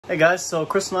Hey guys, so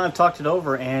Chris and I have talked it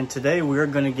over, and today we're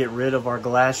going to get rid of our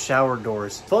glass shower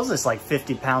doors. Supposedly it's like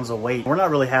 50 pounds of weight. We're not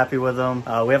really happy with them.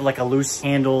 We have like a loose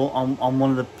handle on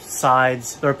one of the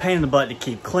sides. They're a pain in the butt to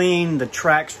keep clean. The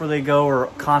tracks where they go are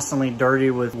constantly dirty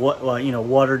with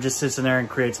water just sits in there and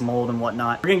creates mold and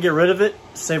whatnot. We're going to get rid of it,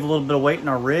 save a little bit of weight in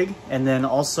our rig, and then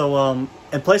also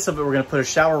in place of it, we're going to put a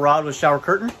shower rod with a shower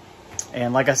curtain.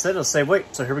 And like I said, it'll save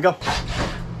weight. So here we go.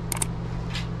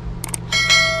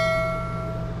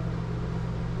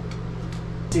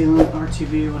 Sealant,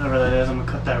 RTV, whatever that is. I'm gonna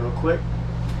cut that real quick.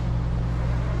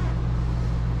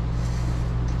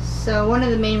 So one of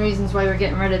the main reasons why we're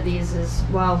getting rid of these is,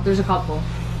 well, there's a couple.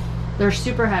 They're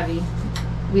super heavy.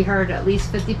 We heard at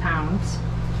least 50 pounds.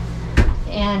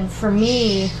 And for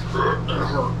me,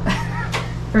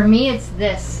 it's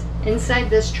this. Inside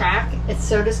this track, it's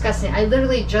so disgusting. I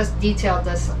literally just detailed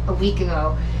this a week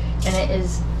ago, and it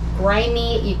is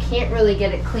grimy. You can't really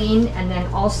get it clean. And then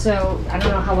also, I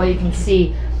don't know how well you can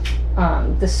see,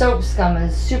 the soap scum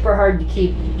is super hard to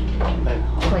keep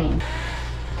clean.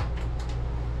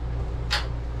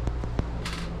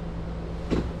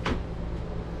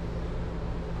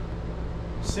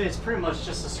 See, it's pretty much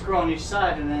just a screw on each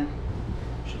side, and then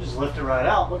you should just lift it right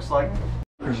out, looks like.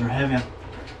 These are heavy.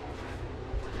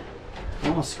 I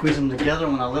want to squeeze them together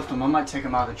when I lift them. I might take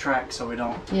them out of the track so we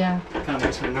don't. Yeah. It kind of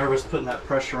makes me nervous putting that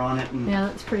pressure on it and yeah,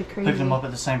 that's pretty crazy. Picking them up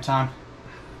at the same time.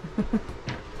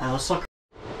 Let's look.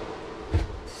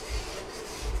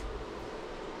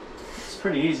 It's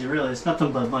pretty easy, really. It's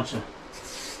nothing but a bunch of,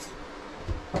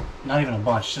 not even a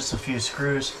bunch, just a few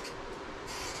screws.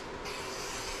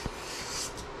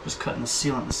 Just cutting the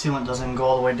sealant. The sealant doesn't even go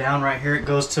all the way down right here. It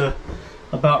goes to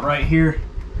about right here.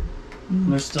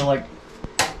 And there's still like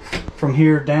from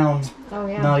here down, oh,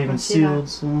 yeah, not even sealed.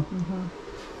 So. And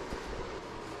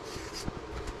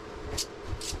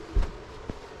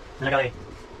I got a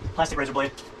plastic razor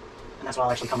blade, and that's what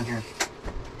I'll actually come in here and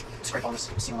scrape all this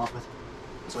sealant off with.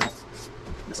 So we don't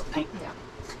mess up the paint. Yeah.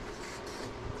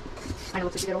 I know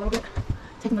what to get a little bit.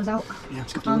 Taking those out. Yeah,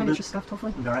 scuffed a little bit. It's just scuffed,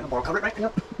 hopefully. You'll be alright. The bar will cover it, right?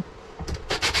 Yep.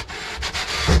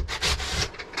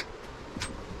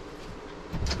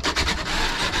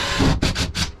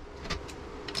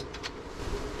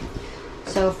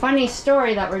 So funny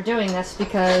story that we're doing this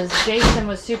because Jason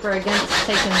was super against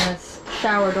taking the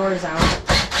shower doors out.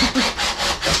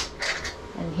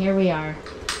 And here we are.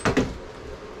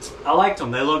 I liked them.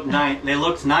 They looked nice. They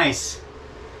looked nice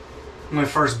when we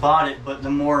first bought it, but the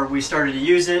more we started to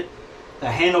use it, the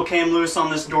handle came loose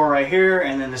on this door right here,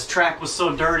 and then this track was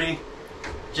so dirty,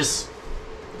 just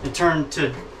it turned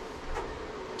to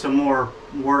more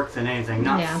work than anything,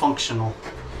 not functional.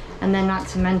 And then not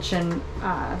to mention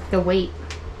the weight.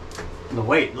 The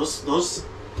weight. Those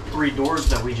 3 doors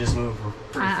that we just moved were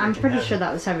pretty I'm pretty heavy. sure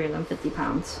that was heavier than 50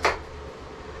 pounds.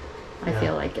 I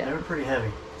feel like it. They were pretty heavy.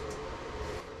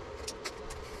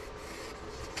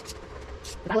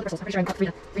 I'm pretty sure I cut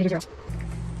 3 0.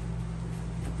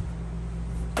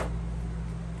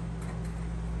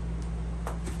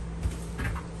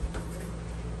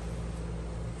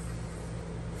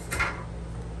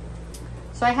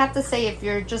 So I have to say, if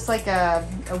you're just like a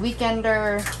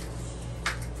weekender,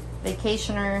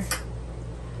 vacationer,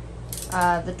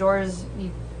 the doors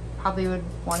you probably would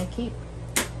want to keep.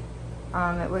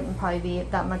 It wouldn't probably be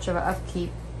that much of an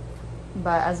upkeep,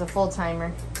 but as a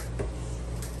full-timer,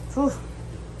 whew.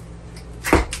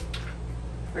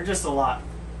 They're just a lot.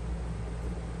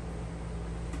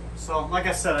 So, like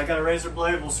I said, I got a razor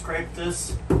blade. We'll scrape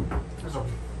this. There's a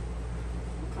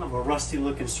kind of a rusty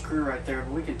looking screw right there,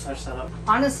 but we can touch that up.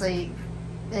 Honestly,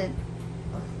 the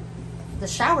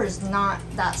shower's not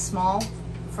that small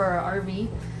for an RV,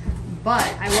 but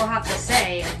I will have to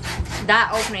say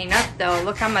that opening up though,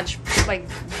 look how much like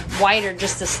wider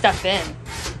just to step in.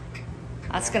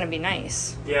 That's gonna be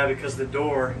nice. Yeah, because the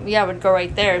door would go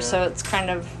right there, so it's kind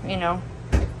of, you know,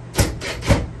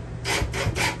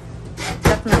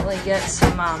 definitely get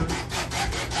some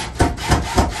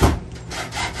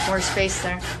more space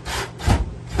there.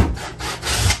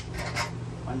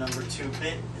 My number 2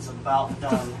 bit is about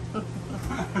done.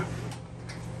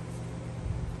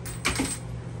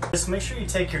 Just make sure you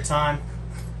take your time.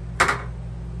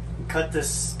 Cut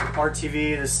this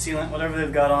RTV, this sealant, whatever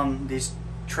they've got on these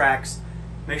tracks.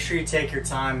 Make sure you take your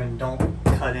time and don't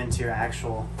cut into your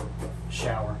actual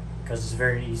shower, because it's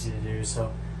very easy to do.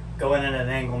 So go in at an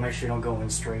angle, make sure you don't go in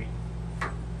straight.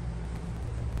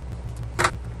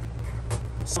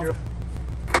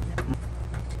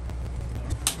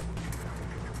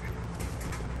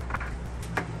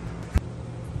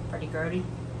 Pretty grody.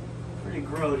 Pretty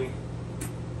grody.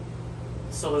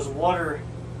 So there's water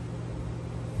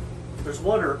there's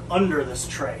water under this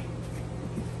tray.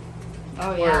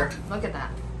 Oh yeah, look at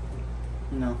that.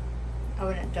 No. Oh,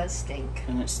 and it does stink.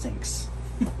 And it stinks.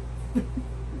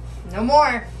 No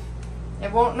more.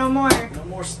 It won't no more. No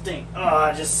more stink. Oh,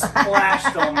 it just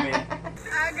splashed on me.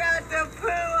 I got the poo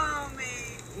on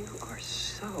me. You are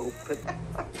so pathetic.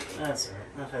 That's all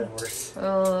right. I've had worse.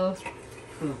 Oh.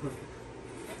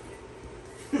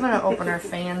 I'm gonna open our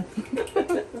fan.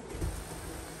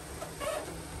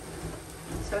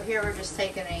 So here we're just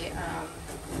taking a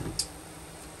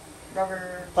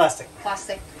rubber... Plastic.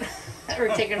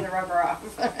 We're taking the rubber off.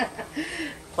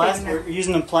 We're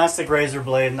using a plastic razor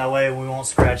blade, and that way we won't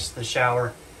scratch the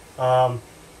shower.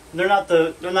 They're not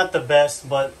the best,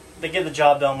 but they get the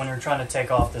job done when you're trying to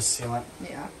take off this sealant.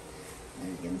 Yeah.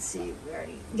 And you can see we're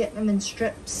already getting them in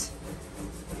strips.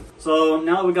 So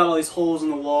now that we got all these holes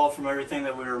in the wall from everything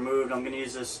that we removed, I'm going to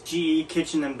use this GE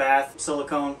kitchen and bath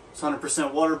silicone. It's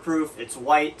 100% waterproof. It's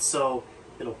white, so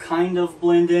it'll kind of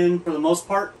blend in for the most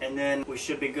part, and then we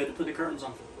should be good to put the curtains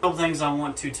on. A couple things I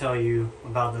want to tell you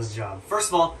about this job. First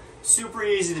of all, super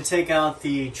easy to take out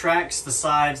the tracks, the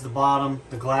sides, the bottom,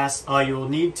 the glass. You will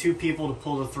need 2 people to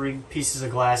pull the 3 pieces of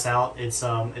glass out. It's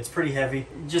pretty heavy.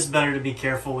 Just better to be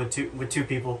careful with two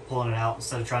people pulling it out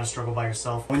instead of trying to struggle by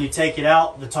yourself. When you take it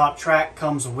out, the top track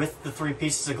comes with the 3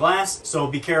 pieces of glass, so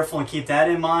be careful and keep that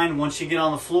in mind. Once you get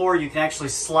on the floor, you can actually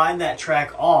slide that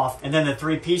track off, and then the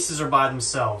 3 pieces are by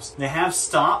themselves. They have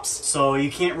stops, so you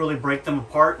can't really break them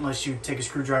apart unless you take a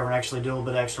screwdriver and actually do a little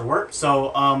bit of extra work.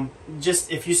 So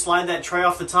just if you slide that tray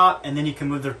off the top, and then you can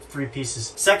move the 3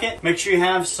 pieces. Second, make sure you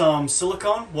have some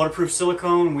silicone, waterproof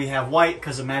silicone. We have white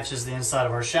because it matches the inside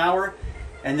of our shower.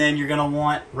 And then you're going to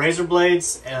want razor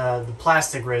blades, the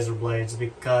plastic razor blades,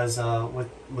 because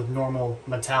with normal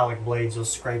metallic blades you'll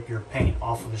scrape your paint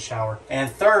off of the shower.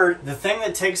 And third, the thing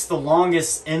that takes the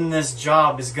longest in this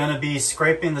job is going to be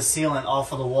scraping the sealant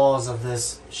off of the walls of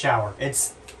this shower.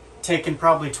 It's taken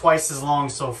probably twice as long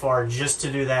so far just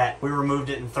to do that. We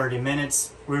removed it in 30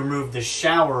 minutes. We removed the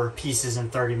shower pieces in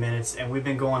 30 minutes, and we've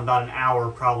been going about an hour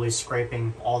probably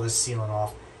scraping all this sealant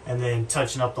off and then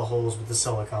touching up the holes with the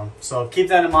silicone. So keep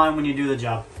that in mind when you do the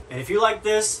job. And if you like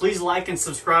this, please like and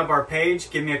subscribe our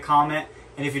page. Give me a comment.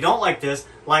 And if you don't like this,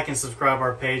 like and subscribe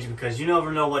our page, because you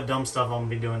never know what dumb stuff I'm going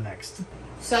to be doing next.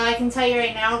 So I can tell you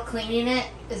right now, cleaning it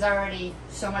is already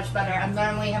so much better. I'm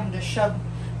normally having to shove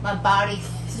my body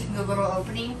through the little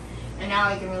opening, and now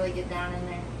I can really get down in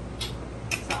there.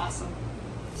 It's awesome.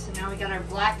 So now we got our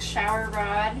black shower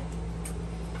rod.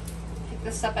 Picked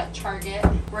this up at Target.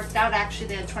 Worked out actually,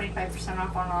 they had 25%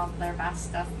 off on all of their bath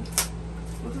stuff.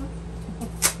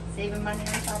 Saving money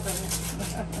on top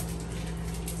of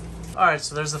it. Alright,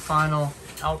 so there's the final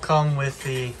outcome with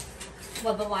the...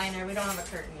 Well, the liner. We don't have a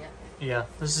curtain yet. Yeah,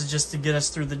 this is just to get us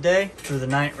through the day, through the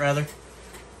night rather.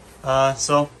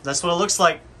 So that's what it looks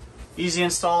like. Easy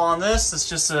install on this. It's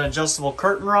just an adjustable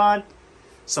curtain rod,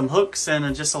 some hooks,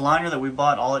 and just a liner that we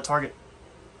bought all at Target.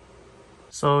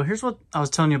 So here's what I was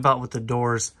telling you about with the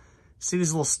doors. See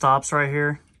these little stops right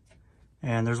here?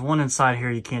 And there's one inside here,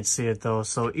 you can't see it though.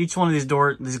 So each one of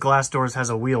these glass doors has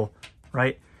a wheel,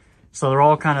 right? So they're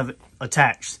all kind of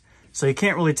attached. So you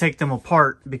can't really take them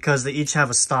apart because they each have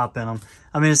a stop in them.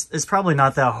 I mean, it's probably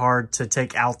not that hard to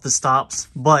take out the stops,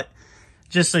 but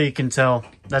just so you can tell,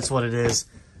 that's what it is.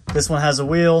 This one has a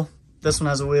wheel, this one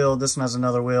has a wheel, this one has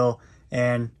another wheel,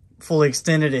 and fully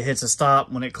extended, it hits a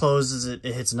stop. When it closes, it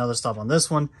hits another stop on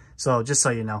this one. So just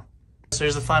so you know. So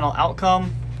here's the final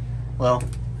outcome. Well,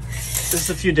 this is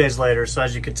a few days later, so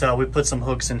as you can tell, we put some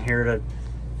hooks in here to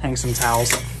hang some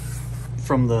towels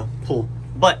from the pool.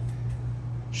 But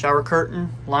shower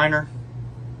curtain, liner,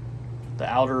 the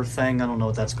outer thing, I don't know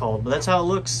what that's called, but that's how it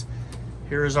looks.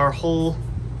 Here is our whole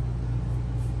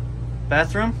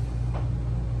bathroom.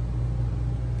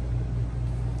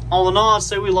 All in all, I'd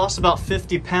say we lost about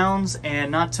 50 pounds, and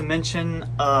not to mention,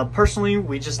 personally,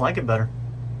 we just like it better.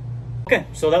 Okay,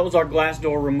 so that was our glass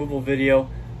door removal video.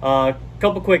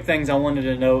 Couple quick things I wanted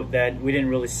to note that we didn't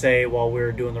really say while we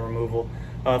were doing the removal.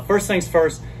 First things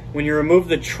first, when you remove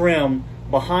the trim,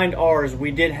 behind ours,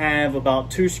 we did have about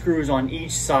 2 screws on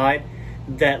each side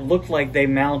that looked like they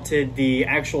mounted the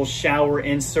actual shower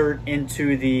insert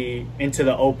into the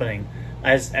opening.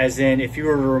 As in, if you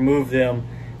were to remove them,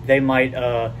 they might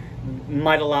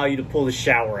allow you to pull the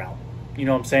shower out. You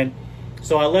know what I'm saying?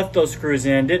 So I left those screws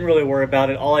in, didn't really worry about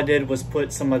it. All I did was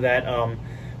put some of that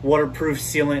waterproof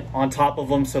sealant on top of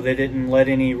them so they didn't let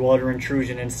any water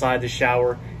intrusion inside the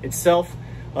shower itself.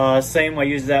 Same, I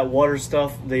used that water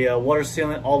stuff, the water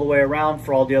sealant all the way around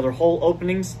for all the other hole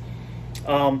openings.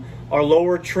 Our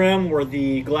lower trim where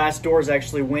the glass doors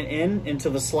actually went into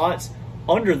the slots,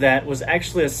 under that was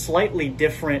actually a slightly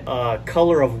different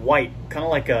color of white, kind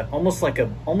of like almost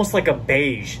like a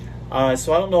beige.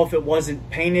 So I don't know if it wasn't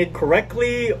painted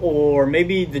correctly, or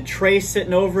maybe the tray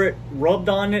sitting over it rubbed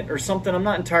on it or something. I'm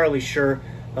not entirely sure.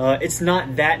 It's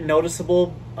not that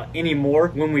noticeable anymore.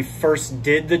 When we first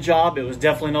did the job, it was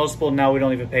definitely noticeable. Now we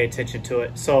don't even pay attention to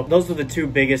it. So those are the two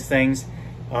biggest things.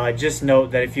 Just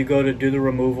note that if you go to do the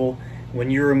removal, when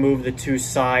you remove the two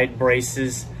side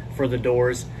braces for the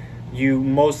doors, you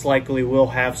most likely will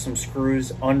have some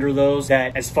screws under those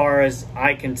that, as far as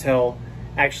I can tell,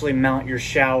 actually mount your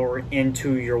shower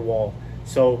into your wall.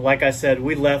 So like I said,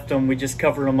 we left them. We just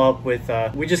covered them up with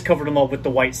the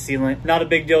white sealant. Not a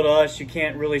big deal to us. You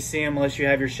can't really see them unless you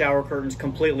have your shower curtains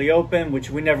completely open,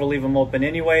 which we never leave them open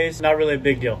anyways. Not really a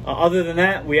big deal. Other than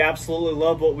that, we absolutely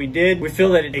love what we did. We feel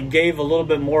that it gave a little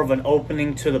bit more of an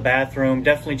opening to the bathroom.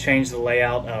 Definitely changed the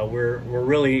layout. We're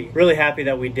really happy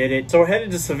that we did it. So we're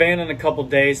headed to Savannah in a couple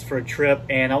days for a trip,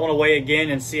 and I want to weigh again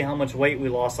and see how much weight we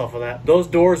lost off of that. Those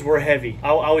doors were heavy.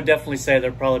 I would definitely say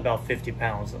they're probably about 50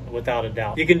 pounds without a doubt.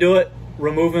 You can do it,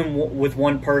 remove them with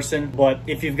one person, but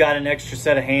if you've got an extra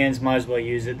set of hands, might as well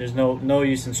use it. There's no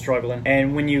use in struggling.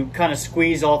 And when you kind of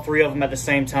squeeze all three of them at the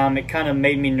same time, it kind of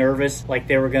made me nervous, like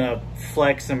they were gonna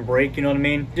flex and break, you know what I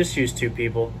mean? Just use two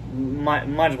people. Might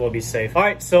as well be safe. All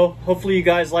right, so hopefully you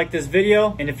guys liked this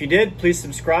video, and if you did, please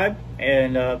subscribe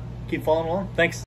and keep following along. Thanks.